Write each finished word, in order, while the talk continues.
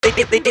Si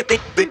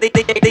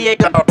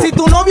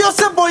tu novio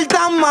se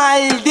porta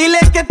mal, dile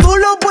que tú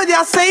lo puedes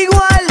hacer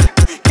igual.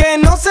 Que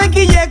no se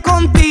quille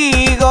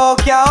contigo,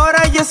 que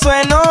ahora ya eso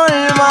es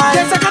normal.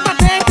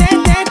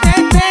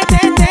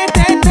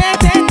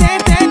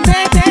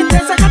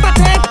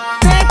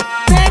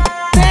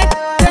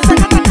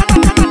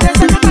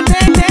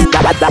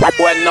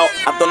 Cuerno,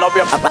 a tu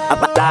novio,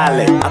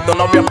 dale, a tu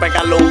novio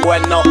pégale un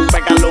cuerno,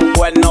 pégale un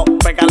cuerno,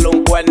 pégale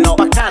un cuerno.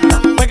 Bacana,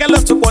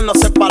 pégale su cuerno,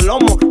 ese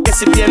palomo, que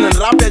si tienen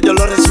rabia yo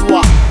lo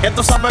recibo. Que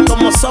tú sabes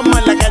cómo somos,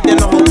 en la calle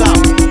nos jugamos.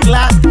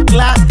 Cla,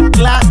 cla,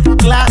 cla,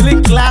 cla,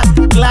 cla,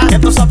 cla. Que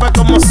tú sabes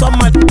cómo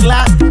somos,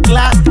 cla,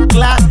 cla,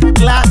 cla,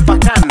 cla.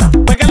 Bacana,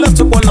 pégale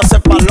su cuerno, ese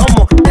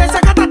palomo.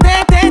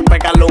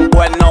 Pégale un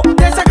cuerno,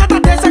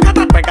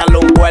 pégale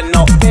un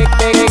cuerno.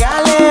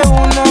 Pégale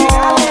uno,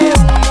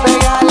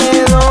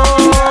 pégale dos,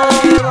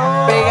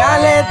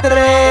 pégale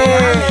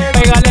tres.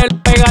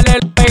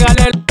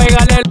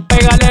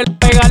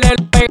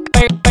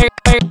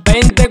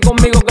 Vente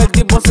conmigo que el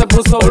tipo se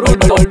puso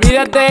bruto.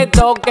 Olvídate de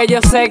todo que yo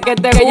sé que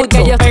te gusta.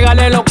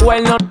 Pégale los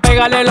cuernos,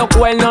 pégale los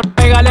cuernos,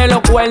 pégale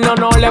los cuernos,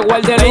 no le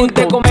guarde el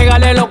vente con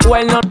pégale los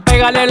cuernos,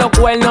 pégale los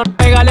cuernos,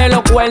 pégale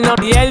los cuernos.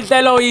 Y él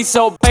te lo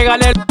hizo.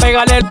 Pégale,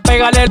 pégale,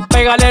 pégale,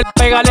 pégale,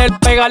 pégale,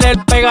 pégale,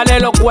 pégale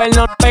los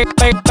cuernos.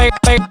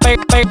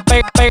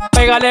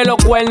 Pégale los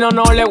cuernos,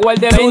 no le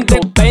guarde el vente.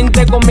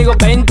 Vente conmigo,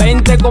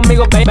 vente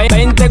conmigo,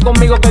 vente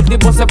conmigo que el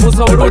tipo se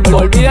puso bruto.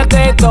 Olvídate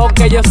de todo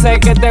que yo sé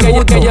que te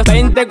gusta.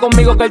 Vente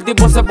conmigo que el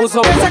tipo se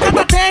puso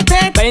bruto.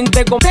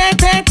 Vente con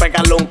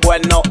pégale un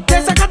cuerno.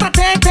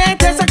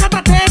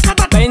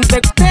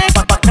 Vente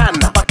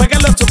Bacana,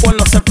 pégale su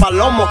cuerno, ese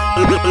palomo.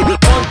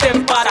 ponte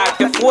en para,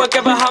 que fue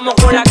que bajamos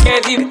con la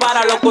que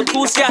dispara. Loco,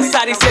 tú seas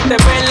Sari, se te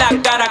ve en la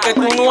cara que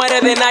tú no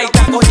eres de nada y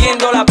estás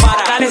cogiendo la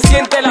para. Dale,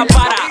 siente la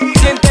para,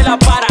 siente la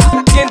para,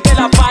 siente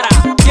la para,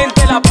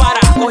 siente la para,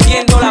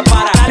 cogiendo la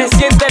para. Dale,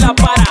 siente la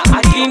para,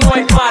 aquí no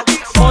hay para.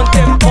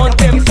 Ponte,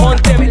 ponte,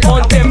 ponte,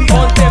 ponte, ponte,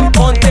 ponte,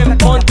 ponte,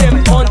 ponte,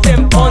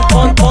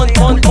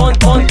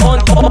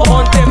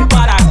 ponte en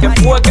para, que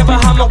fue que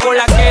bajamos con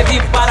la que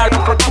dispara.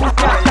 Loco, tú seas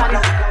Sari,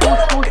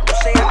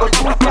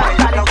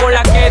 con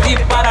la que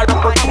dispara.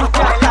 Loco, tú seas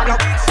Sari,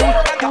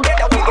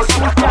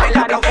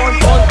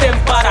 ponte en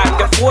para,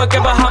 que fue que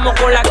bajamos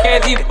con la que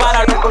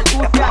dispara. Loco, tú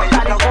seas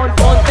Sari,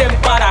 ponte en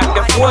para,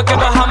 que fue que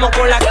bajamos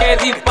con la que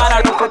dispara.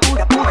 Loco,